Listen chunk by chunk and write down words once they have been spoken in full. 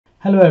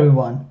Hello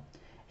everyone.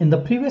 In the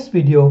previous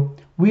video,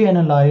 we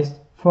analyzed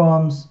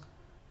firm's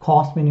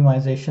cost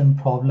minimization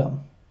problem.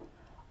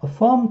 A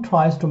firm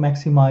tries to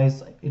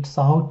maximize its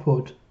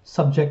output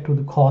subject to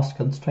the cost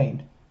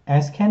constraint,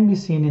 as can be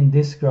seen in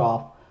this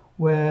graph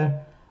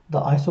where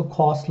the ISO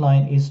cost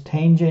line is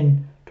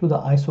tangent to the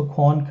ISO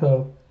quant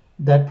curve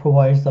that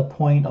provides the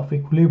point of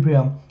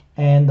equilibrium,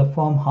 and the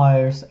firm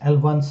hires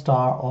L1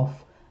 star of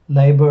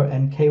labor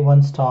and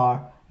K1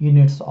 star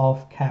units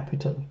of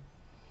capital.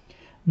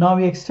 Now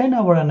we extend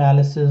our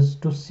analysis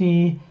to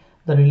see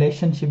the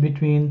relationship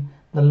between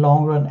the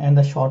long run and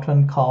the short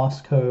run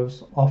cost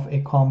curves of a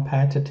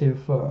competitive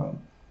firm.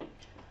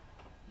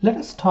 Let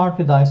us start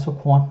with the ISO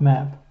quant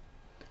map.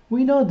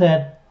 We know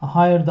that the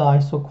higher the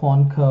ISO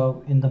quant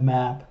curve in the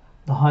map,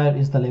 the higher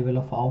is the level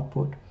of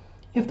output.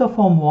 If the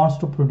firm wants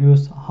to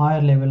produce a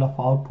higher level of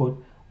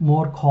output,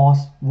 more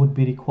cost would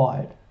be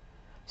required.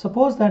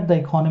 Suppose that the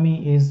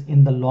economy is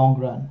in the long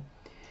run.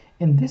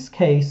 In this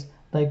case,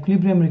 the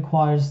equilibrium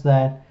requires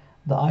that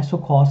the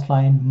ISO cost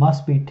line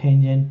must be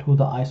tangent to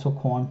the ISO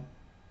quant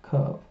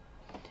curve.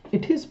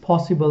 It is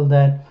possible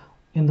that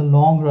in the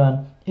long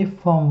run, if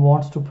firm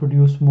wants to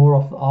produce more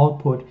of the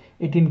output,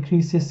 it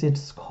increases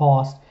its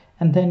cost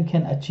and then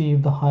can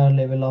achieve the higher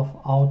level of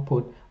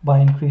output by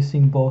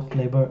increasing both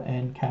labor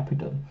and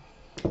capital.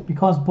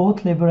 Because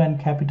both labor and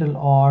capital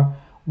are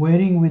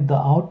varying with the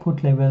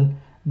output level,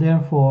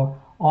 therefore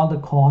all the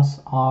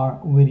costs are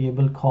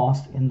variable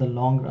cost in the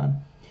long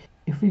run.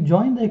 If we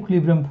join the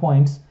equilibrium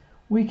points,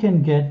 we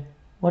can get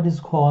what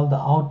is called the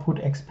output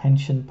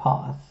expansion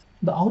path.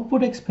 The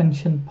output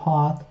expansion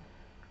path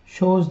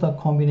shows the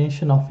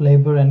combination of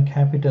labor and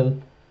capital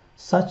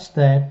such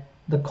that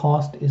the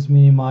cost is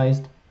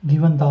minimized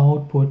given the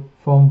output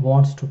firm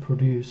wants to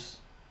produce.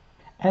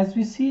 As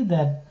we see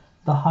that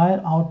the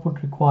higher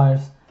output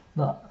requires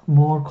the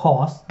more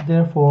cost,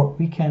 therefore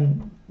we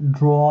can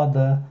draw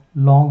the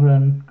long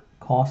run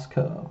cost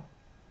curve.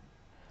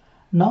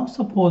 Now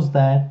suppose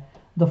that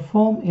the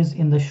firm is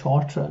in the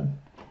short run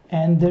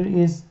and there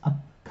is a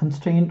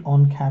constraint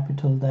on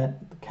capital,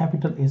 that the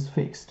capital is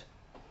fixed.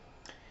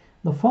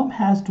 The firm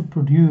has to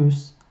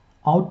produce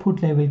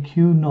output level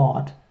Q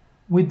naught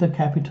with the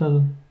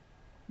capital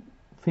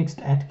fixed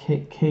at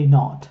K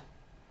naught.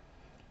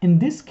 In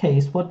this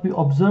case, what we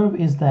observe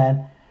is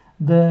that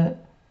the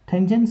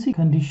tangency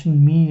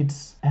condition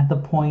meets at the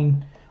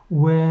point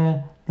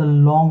where the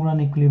long run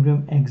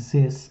equilibrium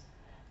exists.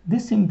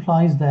 This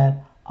implies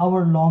that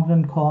our long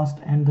run cost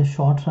and the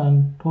short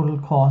run total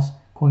cost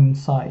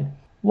coincide.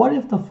 What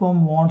if the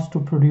firm wants to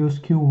produce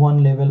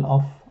Q1 level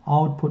of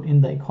output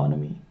in the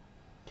economy?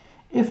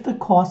 If the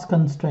cost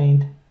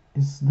constraint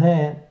is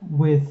there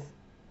with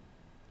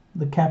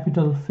the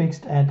capital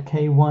fixed at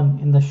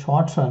K1 in the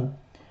short run,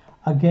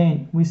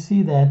 again we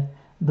see that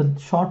the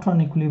short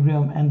run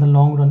equilibrium and the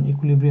long run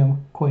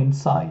equilibrium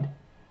coincide.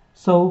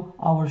 So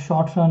our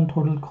short run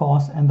total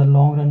cost and the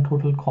long run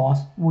total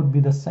cost would be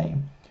the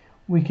same.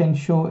 We can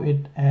show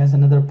it as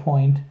another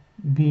point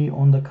B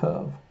on the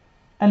curve.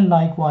 And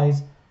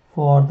likewise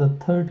for the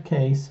third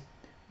case,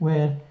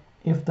 where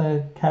if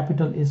the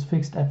capital is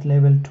fixed at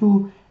level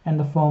 2 and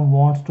the firm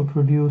wants to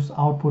produce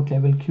output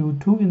level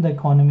Q2 in the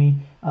economy,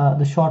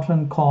 the short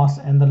run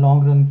cost and the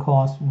long run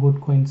cost would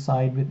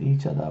coincide with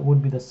each other,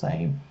 would be the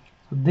same.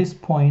 So this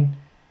point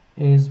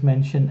is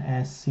mentioned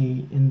as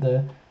C in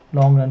the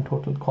long run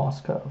total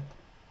cost curve.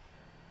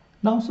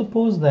 Now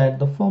suppose that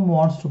the firm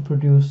wants to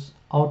produce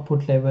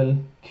output level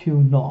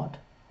Q naught.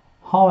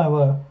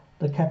 However,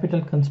 the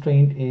capital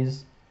constraint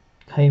is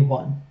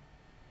K1.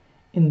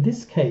 In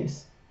this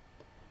case,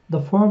 the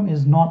firm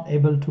is not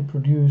able to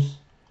produce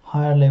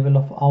higher level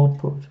of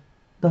output.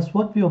 Thus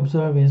what we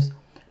observe is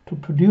to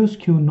produce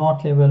Q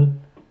naught level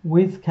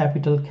with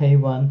capital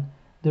K1,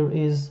 there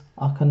is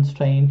a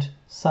constraint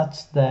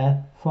such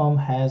that firm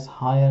has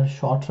higher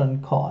short run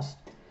cost,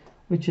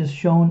 which is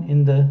shown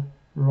in the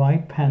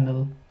right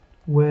panel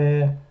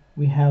where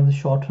we have the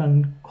short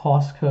run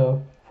cost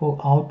curve for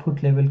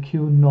output level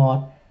Q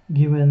naught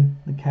given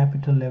the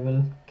capital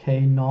level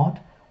K naught,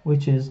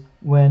 which is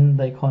when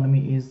the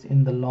economy is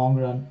in the long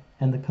run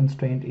and the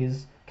constraint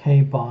is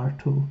K bar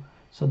 2.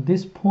 So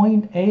this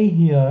point A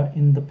here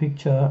in the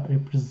picture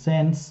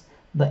represents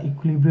the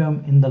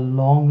equilibrium in the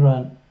long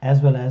run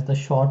as well as the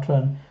short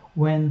run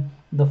when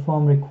the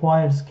firm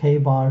requires K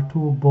bar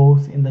 2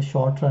 both in the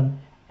short run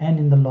and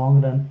in the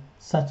long run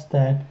such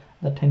that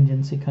the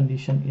tangency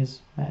condition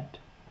is met.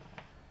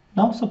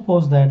 Now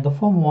suppose that the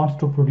firm wants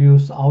to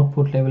produce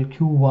output level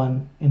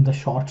Q1 in the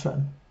short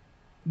run.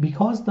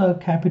 Because the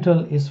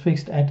capital is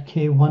fixed at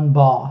K1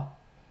 bar,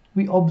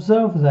 we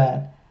observe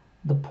that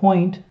the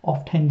point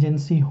of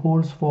tangency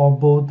holds for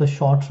both the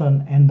short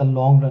run and the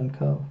long run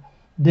curve.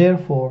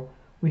 Therefore,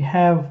 we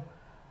have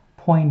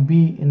point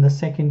B in the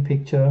second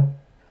picture.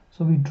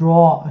 So we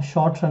draw a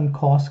short run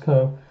cost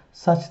curve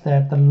such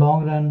that the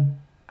long run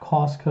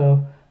cost curve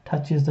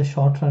touches the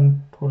short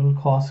run total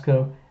cost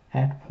curve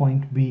at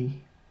point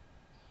B.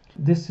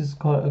 This is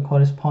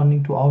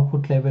corresponding to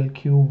output level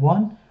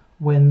Q1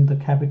 when the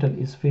capital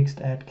is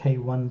fixed at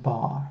K1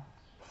 bar.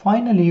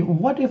 Finally,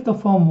 what if the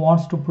firm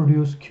wants to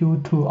produce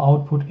Q2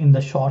 output in the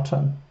short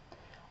run?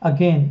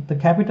 Again, the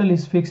capital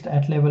is fixed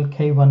at level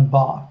K1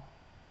 bar.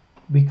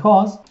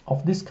 Because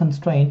of this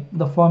constraint,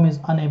 the firm is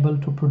unable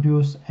to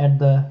produce at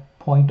the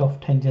point of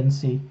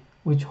tangency,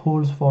 which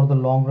holds for the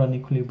long run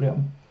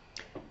equilibrium.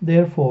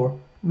 Therefore,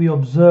 we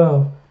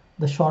observe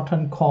the short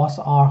run costs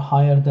are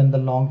higher than the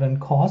long run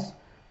costs.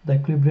 The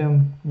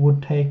equilibrium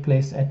would take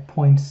place at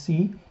point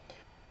C,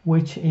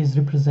 which is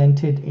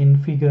represented in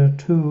figure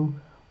 2,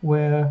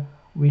 where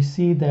we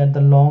see that the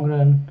long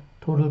run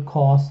total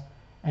cost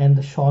and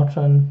the short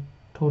run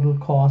total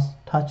cost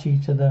touch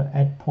each other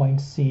at point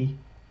C.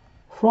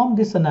 From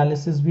this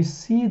analysis, we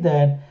see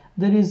that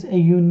there is a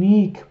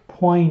unique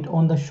point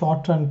on the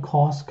short run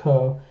cost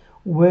curve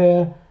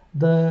where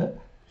the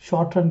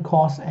short run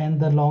cost and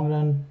the long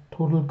run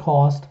total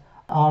cost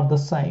are the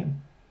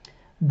same.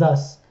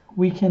 Thus,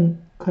 we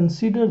can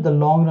consider the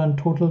long run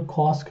total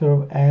cost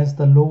curve as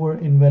the lower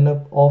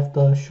envelope of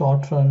the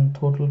short run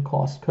total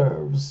cost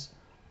curves.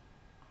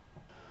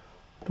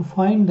 To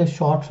find the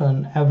short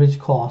run average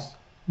cost,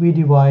 we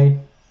divide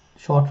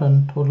short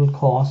run total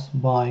cost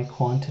by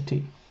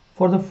quantity.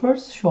 For the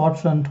first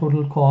short run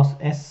total cost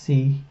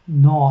SC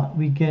naught,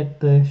 we get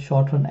the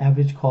short run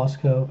average cost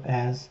curve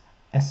as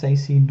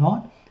SAC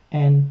naught,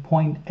 and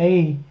point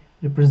A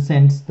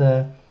represents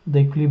the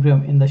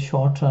equilibrium in the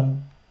short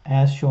run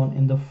as shown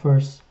in the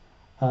first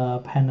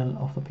panel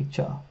of the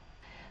picture.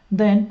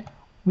 Then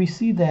we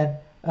see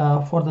that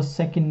for the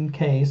second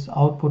case,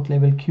 output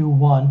level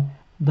Q1,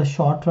 the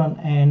short run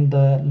and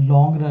the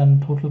long run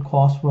total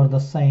costs were the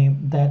same.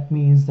 That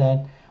means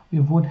that we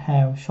would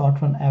have short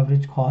run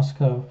average cost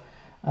curve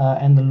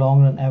and the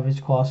long run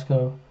average cost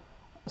curve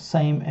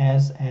same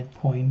as at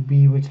point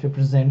B, which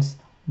represents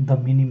the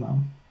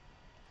minimum.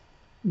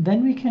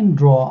 Then we can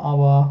draw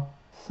our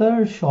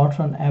third short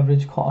run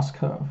average cost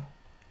curve,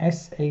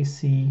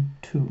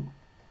 SAC2,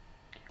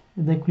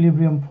 the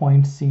equilibrium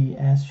point C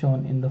as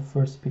shown in the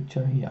first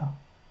picture here.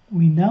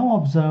 We now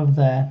observe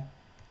that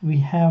we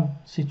have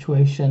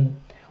situation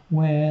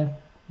where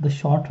the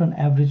short run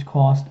average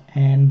cost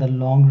and the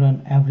long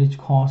run average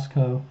cost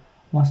curve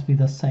must be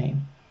the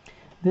same.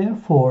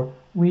 Therefore,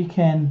 we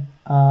can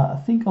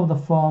think of the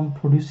firm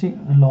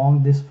producing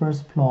along this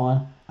first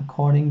plot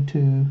according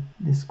to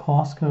this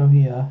cost curve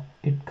here.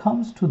 It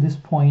comes to this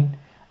point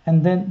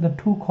and then the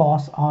two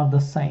costs are the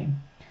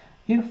same.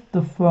 If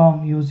the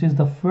firm uses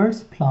the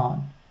first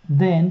plant,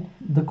 then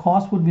the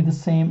cost would be the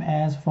same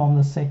as from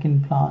the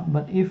second plant.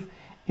 But if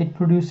it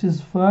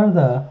produces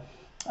further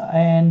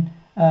and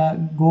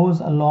goes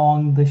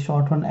along the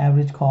short run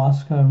average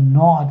cost curve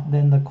not,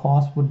 then the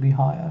cost would be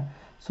higher.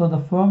 So the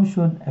firm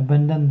should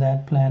abandon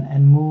that plan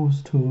and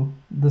moves to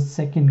the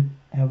second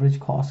average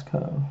cost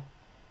curve.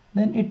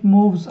 Then it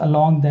moves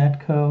along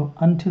that curve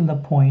until the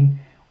point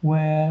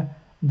where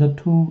the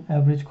two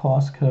average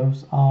cost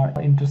curves are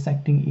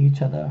intersecting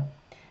each other,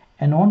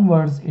 and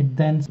onwards it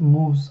then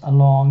moves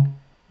along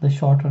the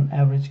short run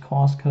average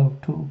cost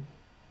curve too.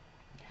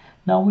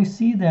 Now we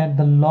see that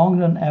the long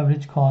run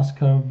average cost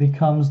curve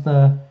becomes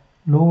the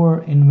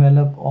lower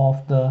envelope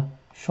of the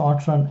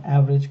short run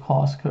average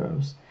cost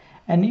curves.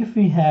 And if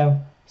we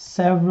have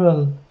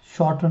several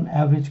short run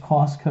average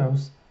cost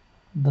curves,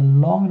 the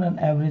long run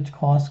average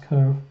cost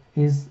curve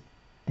is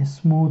a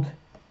smooth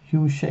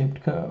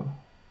U-shaped curve.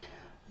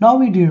 Now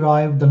we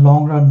derive the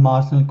long run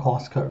marginal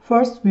cost curve.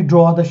 First, we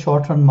draw the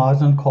short run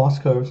marginal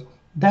cost curves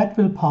that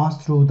will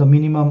pass through the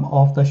minimum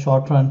of the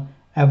short run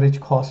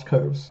average cost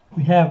curves.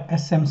 We have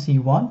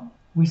SMC1.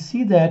 We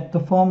see that the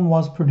firm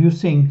was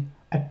producing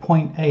at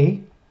point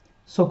A.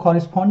 So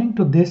corresponding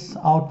to this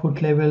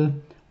output level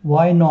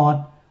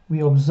Y0, we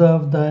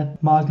observe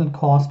that marginal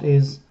cost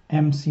is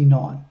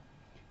MC0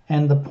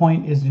 and the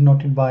point is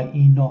denoted by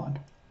E0.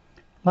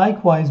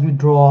 Likewise, we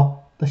draw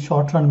the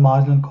short run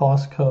marginal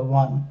cost curve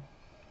 1,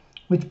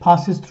 which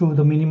passes through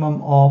the minimum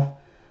of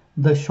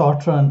the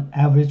short run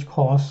average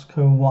cost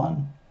curve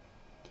 1.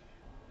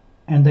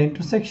 And the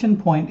intersection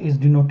point is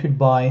denoted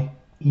by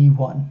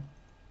E1.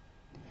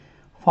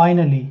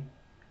 Finally,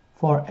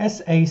 for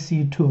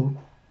SAC2,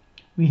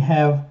 we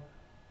have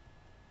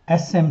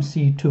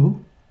SMC2,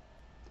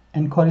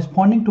 and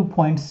corresponding to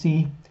point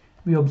C,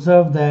 we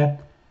observe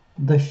that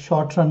the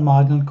short run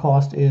marginal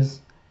cost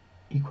is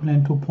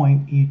equivalent to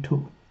point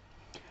E2.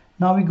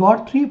 Now we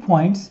got 3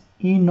 points,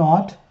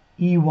 E0,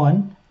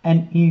 E1,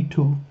 and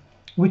E2,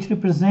 which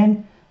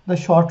represent the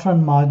short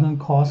run marginal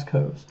cost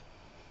curves.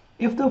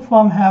 If the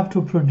firm have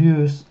to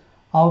produce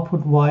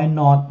output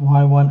Y0,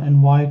 Y1, and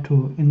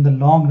Y2 in the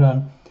long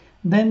run,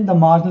 then the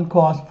marginal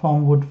cost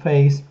firm would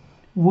face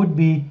would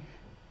be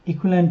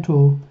equivalent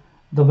to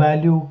the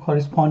value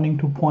corresponding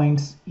to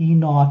points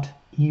E0,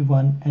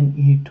 E1, and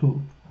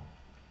E2.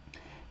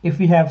 If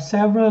we have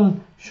several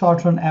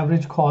short run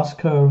average cost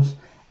curves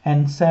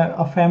and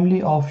a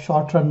family of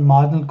short run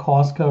marginal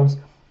cost curves,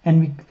 and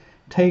we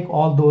take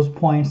all those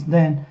points,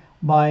 then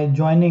by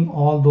joining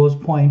all those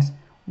points,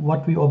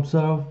 what we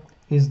observe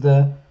is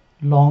the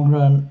long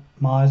run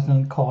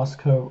marginal cost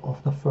curve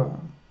of the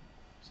firm.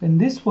 So in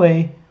this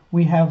way,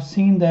 we have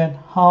seen that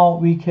how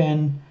we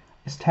can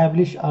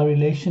establish a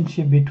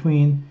relationship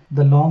between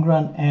the long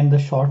run and the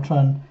short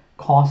run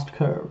cost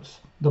curves.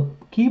 The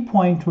key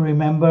point to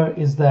remember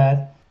is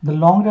that the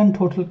long run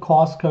total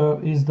cost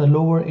curve is the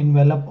lower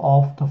envelope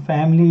of the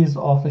families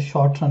of the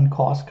short run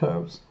cost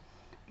curves.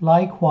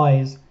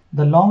 Likewise,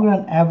 the long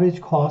run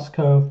average cost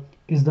curve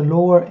is the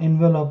lower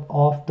envelope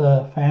of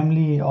the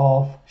family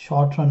of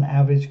short run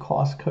average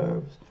cost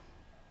curves.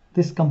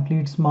 This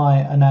completes my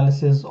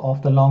analysis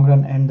of the long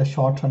run and the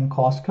short run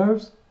cost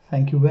curves.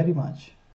 Thank you very much.